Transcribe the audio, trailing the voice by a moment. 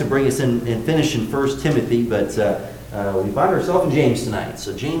To bring us in and finish in 1 Timothy, but we find ourselves in James tonight.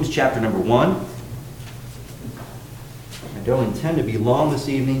 So James chapter number 1. I don't intend to be long this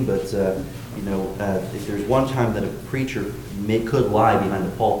evening, but if there's one time that a preacher could lie behind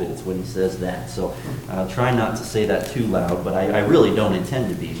the pulpit, it's when he says that. So try not to say that too loud, but I really don't intend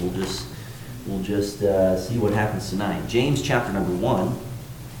to be. We'll just see what happens tonight. James chapter number 1.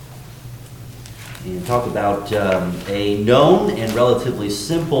 And talk about a known and relatively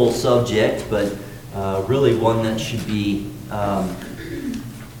simple subject, but really one that should be,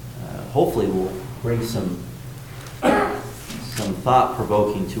 hopefully will bring some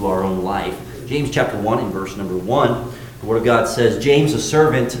thought-provoking to our own life. James chapter 1 and verse number 1, the Word of God says, James, a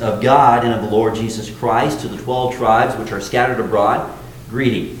servant of God and of the Lord Jesus Christ, to the 12 tribes which are scattered abroad,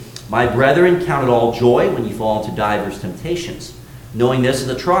 greeting. My brethren, count it all joy when you fall into divers temptations, knowing this is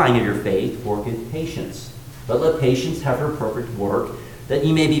the trying of your faith worketh patience. But let patience have her perfect work, that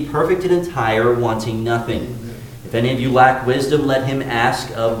ye may be perfect and entire, wanting nothing. If any of you lack wisdom, let him ask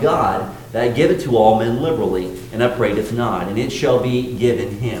of God, that giveth to all men liberally, and upbraideth not, and it shall be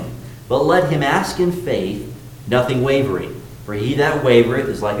given him. But let him ask in faith, nothing wavering. For he that wavereth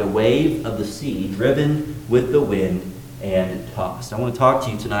is like a wave of the sea, driven with the wind and tossed. I want to talk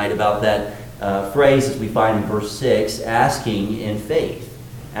to you tonight about that phrase as we find in verse 6, asking in faith.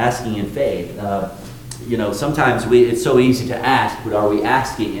 Asking in faith. Sometimes it's so easy to ask, but are we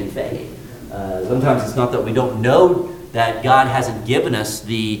asking in faith? Sometimes it's not that we don't know that God hasn't given us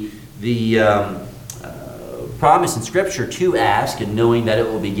the promise in Scripture to ask and knowing that it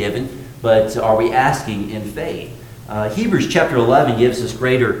will be given, but are we asking in faith? Hebrews chapter 11 gives us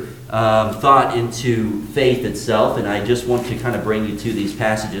greater thought into faith itself, and I just want to kind of bring you to these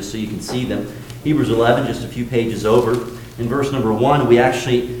passages so you can see them. Hebrews 11, just a few pages over. In verse number 1,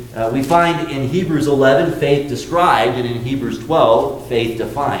 we find in Hebrews 11 faith described, and in Hebrews 12 faith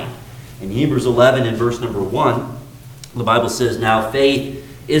defined. In Hebrews 11 in verse number 1, the Bible says, Now faith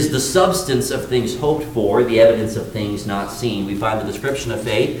is the substance of things hoped for, the evidence of things not seen. We find the description of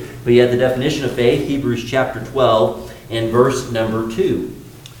faith, but yet the definition of faith, Hebrews chapter 12 and verse number 2.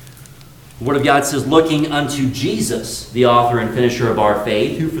 The Word of God says, looking unto Jesus, the author and finisher of our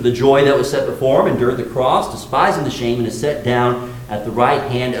faith, who for the joy that was set before him endured the cross, despising the shame, and is set down at the right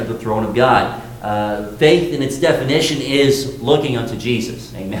hand of the throne of God. Faith in its definition is looking unto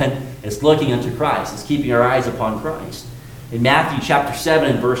Jesus. Amen? It's looking unto Christ. It's keeping our eyes upon Christ. In Matthew chapter 7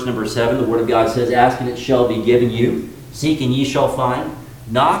 and verse number 7, the Word of God says, Ask and it shall be given you. Seek and ye shall find.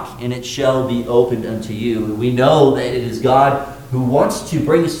 Knock and it shall be opened unto you. And we know that it is God who wants to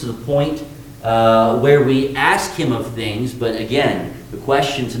bring us to the point where we ask Him of things. But again, the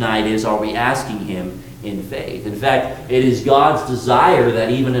question tonight is, are we asking Him in faith? In fact, it is God's desire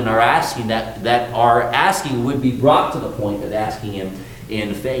that even in our asking, that our asking would be brought to the point of asking Him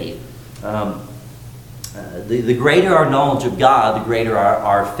in faith. The greater our knowledge of God, the greater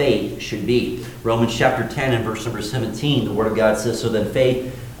our faith should be. Romans chapter 10 and verse number 17, the Word of God says, So then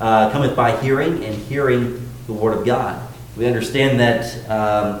faith cometh by hearing, and hearing the Word of God. We understand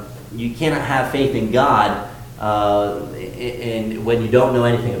that you cannot have faith in God and when you don't know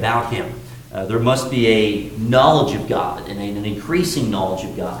anything about Him. There must be a knowledge of God and an increasing knowledge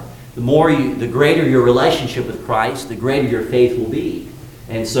of God. The greater your relationship with Christ, the greater your faith will be.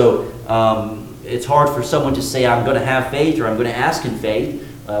 And so it's hard for someone to say, I'm going to have faith or I'm going to ask in faith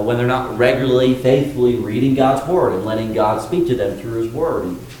when they're not regularly, faithfully reading God's Word and letting God speak to them through His Word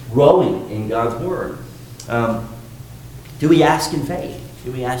and growing in God's Word. Do we ask in faith?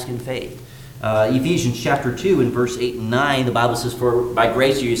 Do we ask in faith? Ephesians chapter 2 and verse 8 and 9, the Bible says, For by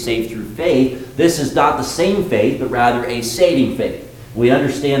grace are you saved through faith. This is not the same faith, but rather a saving faith. We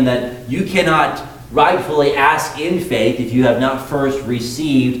understand that you cannot rightfully ask in faith if you have not first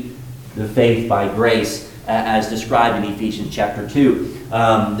received the faith by grace, as described in Ephesians chapter 2.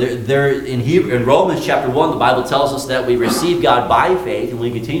 In Romans chapter 1, the Bible tells us that we receive God by faith, and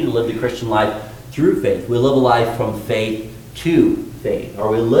we continue to live the Christian life through faith. We live a life from faith to faith. Are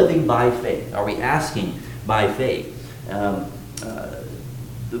we living by faith? Are we asking by faith? The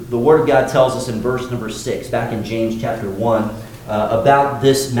Word of God tells us in verse number 6, back in James chapter 1, about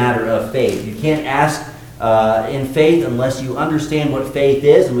this matter of faith. You can't ask in faith unless you understand what faith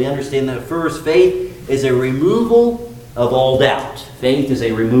is, and we understand that first, faith is a removal of all doubt. Faith is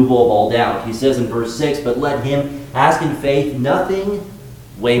a removal of all doubt. He says in verse 6, But let him ask in faith, nothing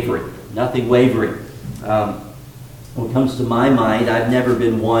wavering. Nothing wavering. What comes to my mind, I've never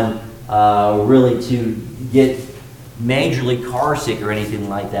been one really to get majorly car sick or anything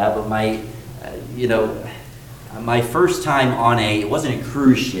like that, but my first time on it wasn't a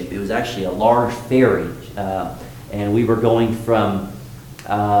cruise ship, it was actually a large ferry, and we were going from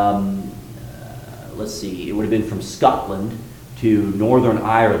let's see, it would have been from Scotland to Northern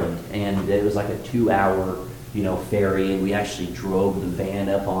Ireland, and it was like a 2-hour, ferry, and we actually drove the van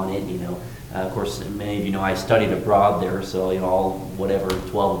up on it, Of course, many of you know I studied abroad there, so all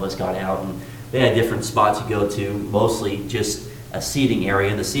 12 of us got out, and they had different spots to go to, mostly just a seating area.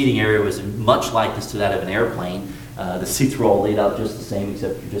 And the seating area was much like to that of an airplane. The seats were all laid out just the same,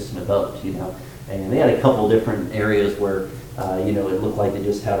 except you're just in a boat, And they had a couple different areas where, it looked like they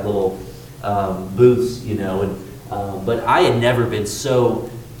just had little booths, but I had never been so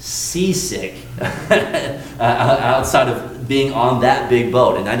seasick outside of being on that big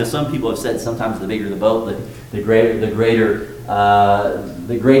boat. And I know some people have said sometimes the bigger the boat, the greater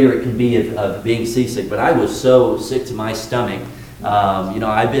it can be of being seasick. But I was so sick to my stomach.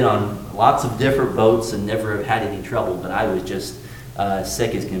 I've been on lots of different boats and never have had any trouble, but I was just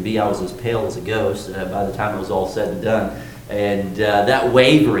sick as can be. I was as pale as a ghost by the time it was all said and done. And that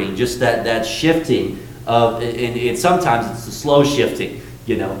wavering, just that shifting and sometimes it's the slow shifting,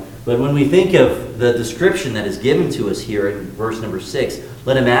 But when we think of the description that is given to us here in verse number 6,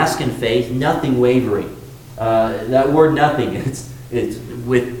 let him ask in faith, nothing wavering. That word nothing, it's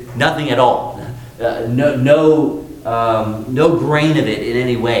with nothing at all. No grain of it in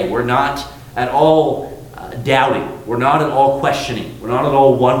any way. We're not at all doubting. We're not at all questioning. We're not at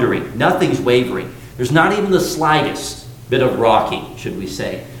all wondering. Nothing's wavering. There's not even the slightest bit of rocking, should we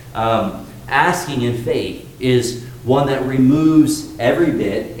say. Asking in faith is one that removes every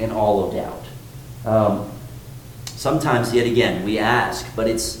bit and all of doubt. Sometimes, yet again, we ask, but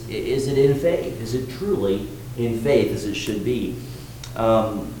is it in faith? Is it truly in faith as it should be?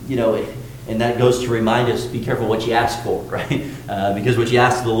 And that goes to remind us, be careful what you ask for, right? Because what you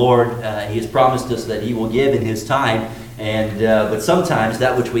ask of the Lord, He has promised us that He will give in His time. But sometimes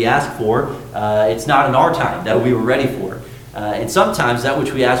that which we ask for, it's not in our time that we were ready for. And sometimes that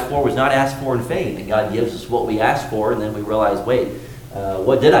which we asked for was not asked for in faith. And God gives us what we asked for, and then we realize, wait,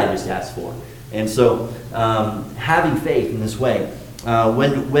 what did I just ask for? And so having faith in this way,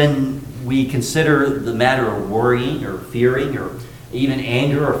 when we consider the matter of worrying or fearing or even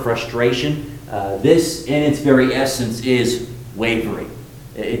anger or frustration, this in its very essence is wavering.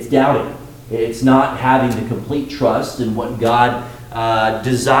 It's doubting. It's not having the complete trust in what God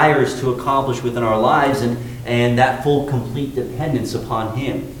desires to accomplish within our lives and that full, complete dependence upon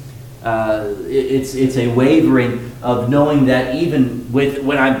Him. It's a wavering of knowing that even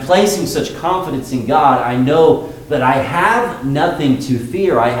when I'm placing such confidence in God, I know that I have nothing to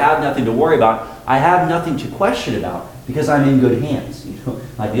fear, I have nothing to worry about, I have nothing to question about, because I'm in good hands.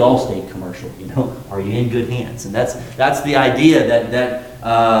 Like the Allstate commercial, are you in good hands? And that's the idea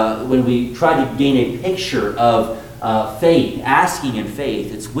that when we try to gain a picture of faith, asking in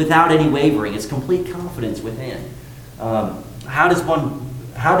faith, it's without any wavering, it's complete confidence within. How does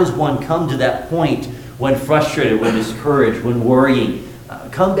one come to that point when frustrated, when discouraged, when worrying?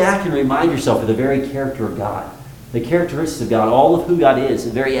 Come back and remind yourself of the very character of God, the characteristics of God, all of who God is,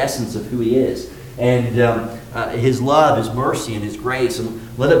 the very essence of who He is, and His love, His mercy, and His grace. And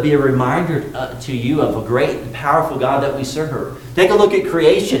let it be a reminder to you of a great and powerful God that we serve. Take a look at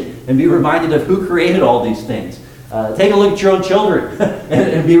creation and be reminded of who created all these things. Take a look at your own children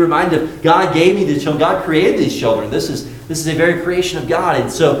and be reminded of God gave me these children. God created these children. This is a very creation of God.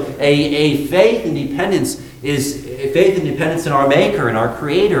 And so a faith and dependence is a faith and dependence in our Maker and our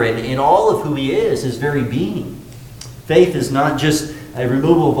Creator and in all of who He is, His very being. Faith is not just a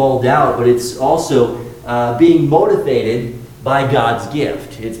removal of all doubt, but it's also being motivated by God's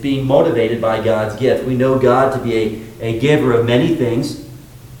gift. It's being motivated by God's gift. We know God to be a giver of many things.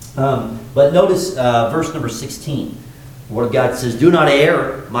 But notice verse number 16. The Word of God says, "Do not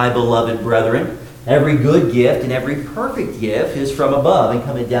err, my beloved brethren. Every good gift and every perfect gift is from above and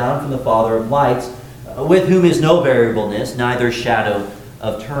coming down from the Father of lights, with whom is no variableness, neither shadow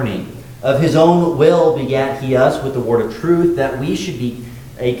of turning. Of His own will begat He us with the word of truth, that we should be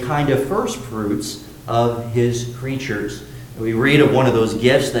a kind of first fruits of His creatures." We read of one of those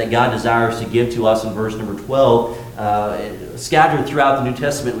gifts that God desires to give to us in verse number 12. Scattered throughout the New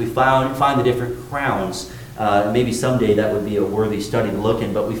Testament, we find the different crowns. Maybe someday that would be a worthy study to look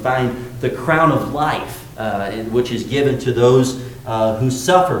in, but we find the crown of life, which is given to those who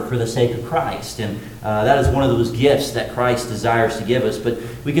suffer for the sake of Christ. And that is one of those gifts that Christ desires to give us. But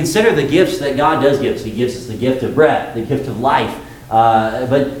we consider the gifts that God does give us. He gives us the gift of breath, the gift of life.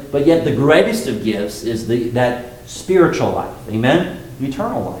 But yet the greatest of gifts is that spiritual life. Amen?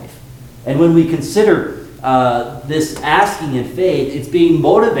 Eternal life. And when we consider this asking in faith, it's being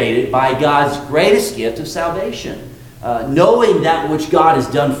motivated by God's greatest gift of salvation. Knowing that which God has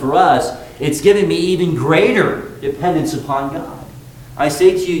done for us, it's giving me even greater dependence upon God. I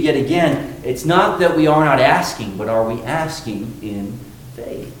say to you yet again, it's not that we are not asking, but are we asking in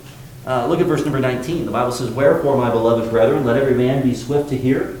faith? Look at verse number 19. The Bible says, "Wherefore, my beloved brethren, let every man be swift to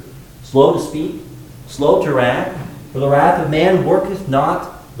hear, slow to speak, slow to wrath, for the wrath of man worketh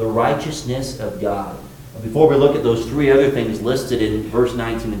not the righteousness of God." Before we look at those three other things listed in verse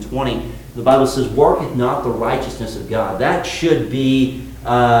 19 and 20, the Bible says, "Worketh not the righteousness of God." That should be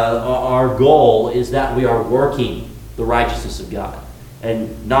our goal, is that we are working the righteousness of God, and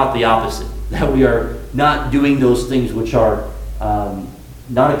not the opposite. That we are not doing those things which are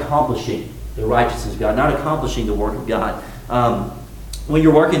not accomplishing the righteousness of God, not accomplishing the work of God. When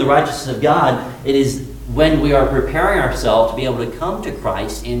you're working the righteousness of God, it is when we are preparing ourselves to be able to come to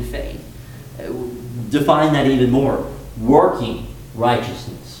Christ in faith. Define that even more. Working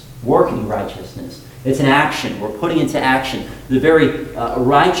righteousness. Working righteousness. It's an action. We're putting into action the very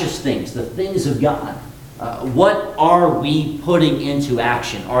righteous things, the things of God. What are we putting into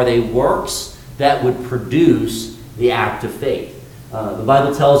action? Are they works that would produce the act of faith? The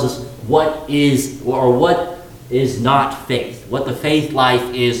Bible tells us what is not faith, what the faith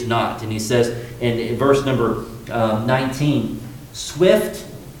life is not. And he says in verse number 19, "Swift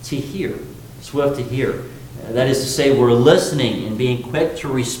to hear." Swift to hear. That is to say, we're listening and being quick to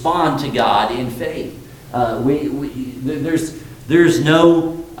respond to God in faith. There's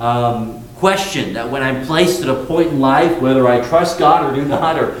no question that when I'm placed at a point in life, whether I trust God or do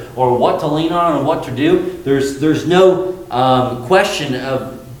not, or what to lean on and what to do, there's no question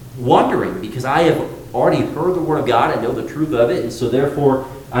of wondering, because I have already heard the Word of God. I know the truth of it, and so therefore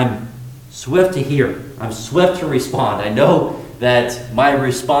I'm swift to hear. I'm swift to respond. I know that my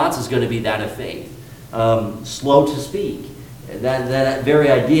response is going to be that of faith. Slow to speak. That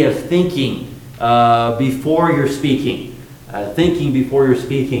very idea of thinking before you're speaking. Thinking before you're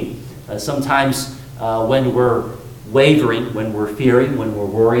speaking. Sometimes when we're wavering, when we're fearing, when we're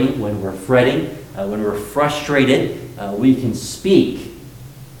worrying, when we're fretting, when we're frustrated, we can speak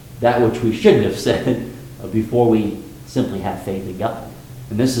that which we shouldn't have said before we simply have faith in God.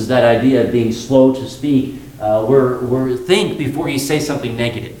 And this is that idea of being slow to speak. Think before you say something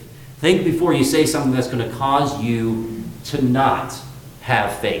negative. Think before you say something that's going to cause you to not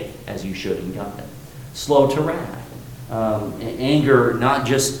have faith as you should in God. Slow to wrath. Anger not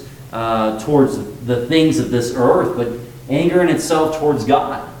just towards the things of this earth, but anger in itself towards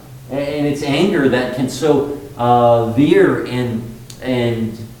God. And it's anger that can so veer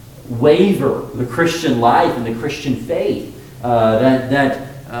and waver the Christian life and the Christian faith that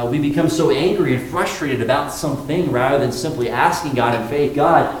we become so angry and frustrated about something rather than simply asking God in faith,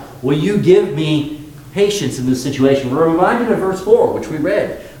 "God, will you give me patience in this situation?" We're reminded of verse 4, which we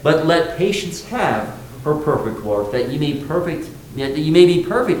read. "But let patience have her perfect work, that you may be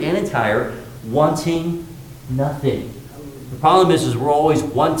perfect and entire, wanting nothing." The problem is we're always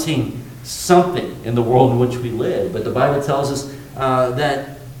wanting something in the world in which we live. But the Bible tells us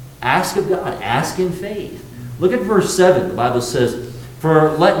that ask of God, ask in faith. Look at verse 7. The Bible says,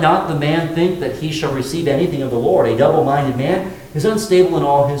 "For let not the man think that he shall receive anything of the Lord. A double-minded man is unstable in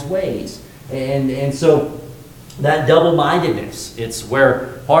all his ways." And so that double-mindedness, it's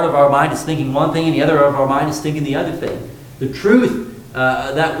where part of our mind is thinking one thing and the other of our mind is thinking the other thing. The truth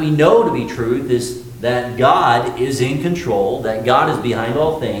that we know to be truth is that God is in control, that God is behind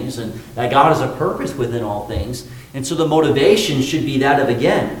all things, and that God has a purpose within all things. And so the motivation should be that of,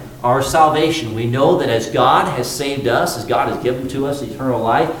 again, our salvation. We know that as God has saved us, as God has given to us eternal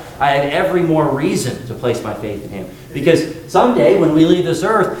life, I have every more reason to place my faith in Him. Because someday when we leave this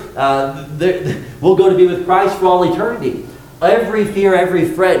earth, we'll go to be with Christ for all eternity. Every fear, every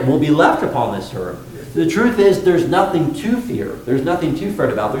fret will be left upon this earth. The truth is there's nothing to fear. There's nothing to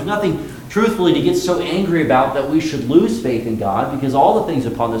fret about. There's nothing, truthfully, to get so angry about that we should lose faith in God, because all the things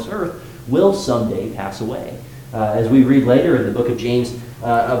upon this earth will someday pass away. As we read later in the book of James,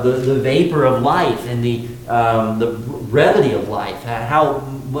 of the vapor of life and the brevity of life, how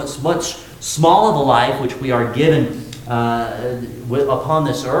much small of a life which we are given upon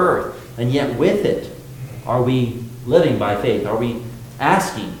this earth, and yet with it, are we living by faith? Are we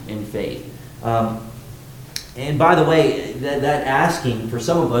asking in faith? And by the way, that asking, for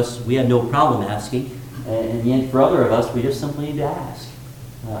some of us, we have no problem asking, and yet for other of us, we just simply need to ask.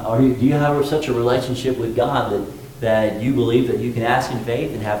 Do you have such a relationship with God that you believe that you can ask in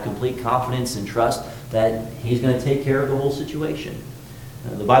faith and have complete confidence and trust that He's going to take care of the whole situation?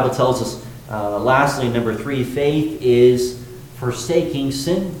 The Bible tells us, lastly, number 3, faith is forsaking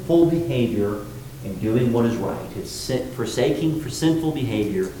sinful behavior and doing what is right. It's forsaking for sinful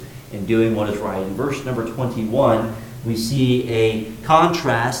behavior and doing what is right. In verse number 21, we see a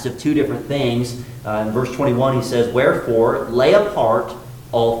contrast of two different things In verse 21, he says, "Wherefore lay apart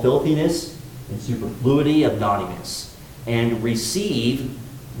all filthiness and superfluity of naughtiness, and receive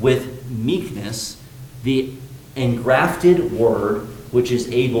with meekness the engrafted word which is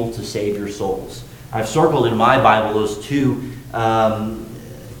able to save your souls." I've circled in my Bible those two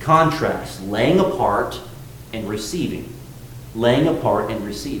contrasts, laying apart and receiving. Laying apart and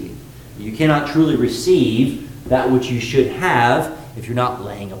receiving. You cannot truly receive that which you should have if you're not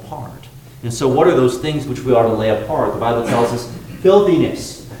laying apart. And so what are those things which we are to lay apart? The Bible tells us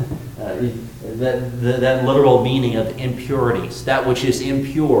filthiness. That literal meaning of impurities. That which is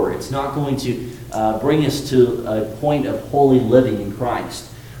impure. It's not going to bring us to a point of holy living in Christ.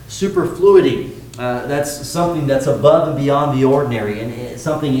 Superfluity. That's something that's above and beyond the ordinary, and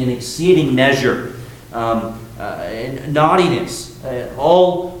something in exceeding measure. And naughtiness.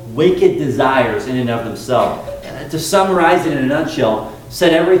 All wicked desires in and of themselves. To summarize it in a nutshell,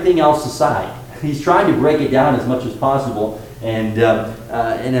 set everything else aside. He's trying to break it down as much as possible, and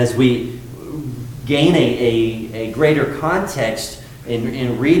as we gain a greater context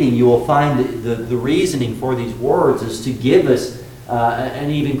in reading, you will find the reasoning for these words is to give us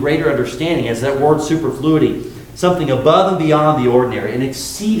an even greater understanding. As that word superfluity, something above and beyond the ordinary, an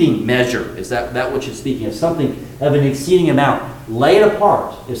exceeding measure is that which it's speaking of, something of an exceeding amount. Lay it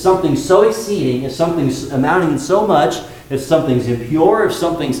apart. If something's so exceeding, if something's amounting so much, if something's impure, if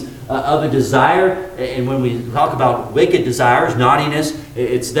something's of a desire, and when we talk about wicked desires, naughtiness,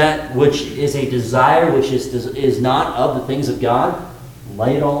 it's that which is a desire which is not of the things of God.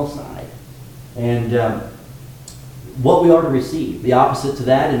 Lay it all aside. And what we are to receive, the opposite to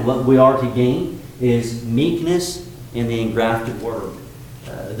that, and what we are to gain is meekness in the engrafted word.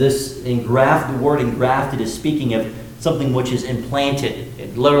 This engrafted word, engrafted, is speaking of something which is implanted.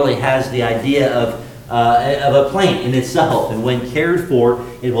 It literally has the idea of a plant in itself, and when cared for,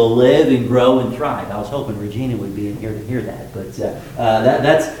 it will live and grow and thrive. I was hoping Regina would be in here to hear that, but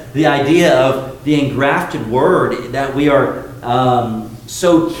that's the idea of the engrafted word, that we are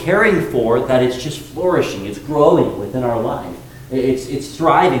so caring for that it's just flourishing, it's growing within our life, it's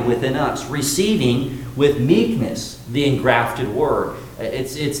thriving within us, receiving with meekness the engrafted word.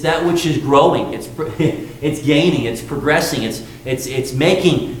 It's that which is growing. It's gaining. It's progressing. It's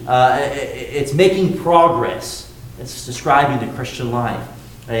making progress. It's describing the Christian life,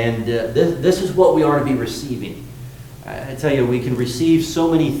 and this is what we are to be receiving. I tell you, we can receive so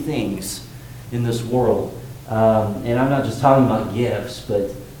many things in this world, and I'm not just talking about gifts,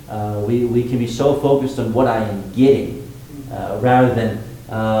 but we can be so focused on what I am getting rather than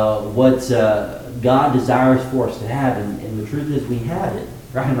what God desires for us to have, and the truth is we have it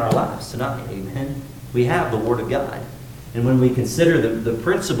right in our lives tonight. Amen. We have the Word of God. And when we consider the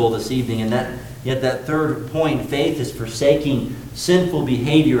principle this evening, and that third point, faith is forsaking sinful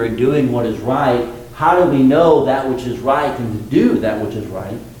behavior and doing what is right. How do we know that which is right and to do that which is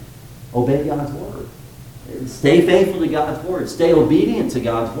right? Obey God's Word. Stay faithful to God's Word. Stay obedient to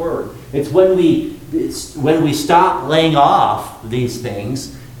God's Word. It's when we stop laying off these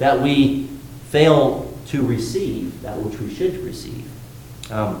things that we fail to receive that which we should receive.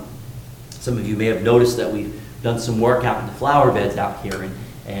 Some of you may have noticed that we've done some work out in the flower beds out here,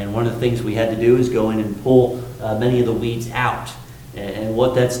 and one of the things we had to do is go in and pull many of the weeds out. And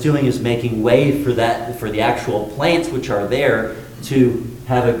what that's doing is making way for the actual plants which are there to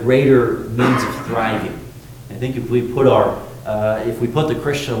have a greater means of thriving. I think if we put the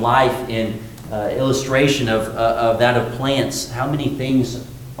Christian life in illustration of that of plants, how many things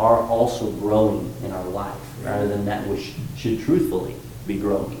are also growing in our life rather than that which should truthfully be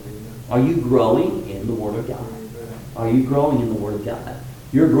growing? Are you growing in the Word of God? Are you growing in the Word of God?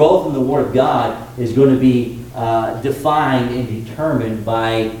 Your growth in the Word of God is going to be defined and determined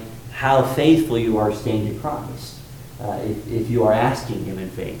by how faithful you are staying to Christ. If you are asking Him in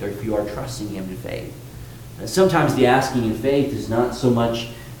faith, or if you are trusting Him in faith. Sometimes the asking in faith is not so much,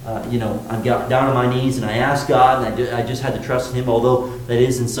 I'm down on my knees and I ask God and I just had to trust in Him, although that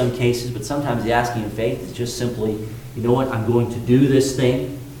is in some cases. But sometimes the asking in faith is just simply, you know what, I'm going to do this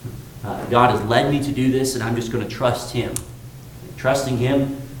thing. God has led me to do this, and I'm just going to trust Him. Trusting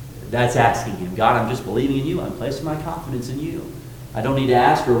Him, that's asking Him. God, I'm just believing in You. I'm placing my confidence in You. I don't need to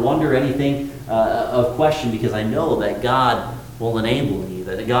ask or wonder anything of question, because I know that God will enable me,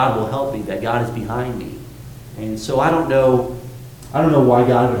 that God will help me, that God is behind me. And so I don't know why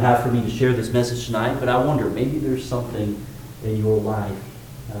God would have for me to share this message tonight, but I wonder, maybe there's something in your life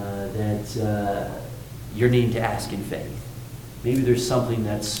that you're needing to ask in faith. Maybe there's something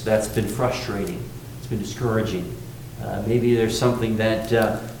that's been frustrating, it's been discouraging. Maybe there's something that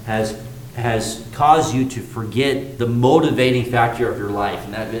has has caused you to forget the motivating factor of your life,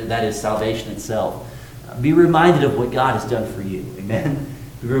 and that is salvation itself, be reminded of what God has done for you. Amen?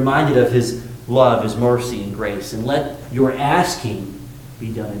 Be reminded of His love, His mercy, and grace, and let your asking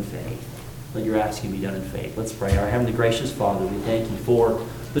be done in faith. Let your asking be done in faith. Let's pray. Our Heavenly Gracious Father, we thank You for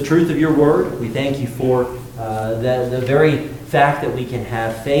the truth of Your Word. We thank You for the very fact that we can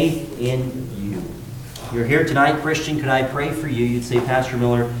have faith in You. You're here tonight, Christian. Could I pray for you? You'd say, Pastor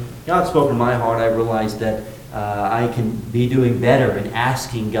Miller, God spoke in my heart. I realized that I can be doing better in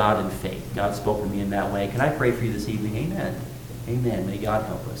asking God in faith. God spoke to me in that way. Can I pray for you this evening? Amen. Amen. May God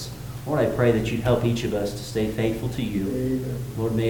help us. Lord, I pray that You'd help each of us to stay faithful to You. Amen. Lord, may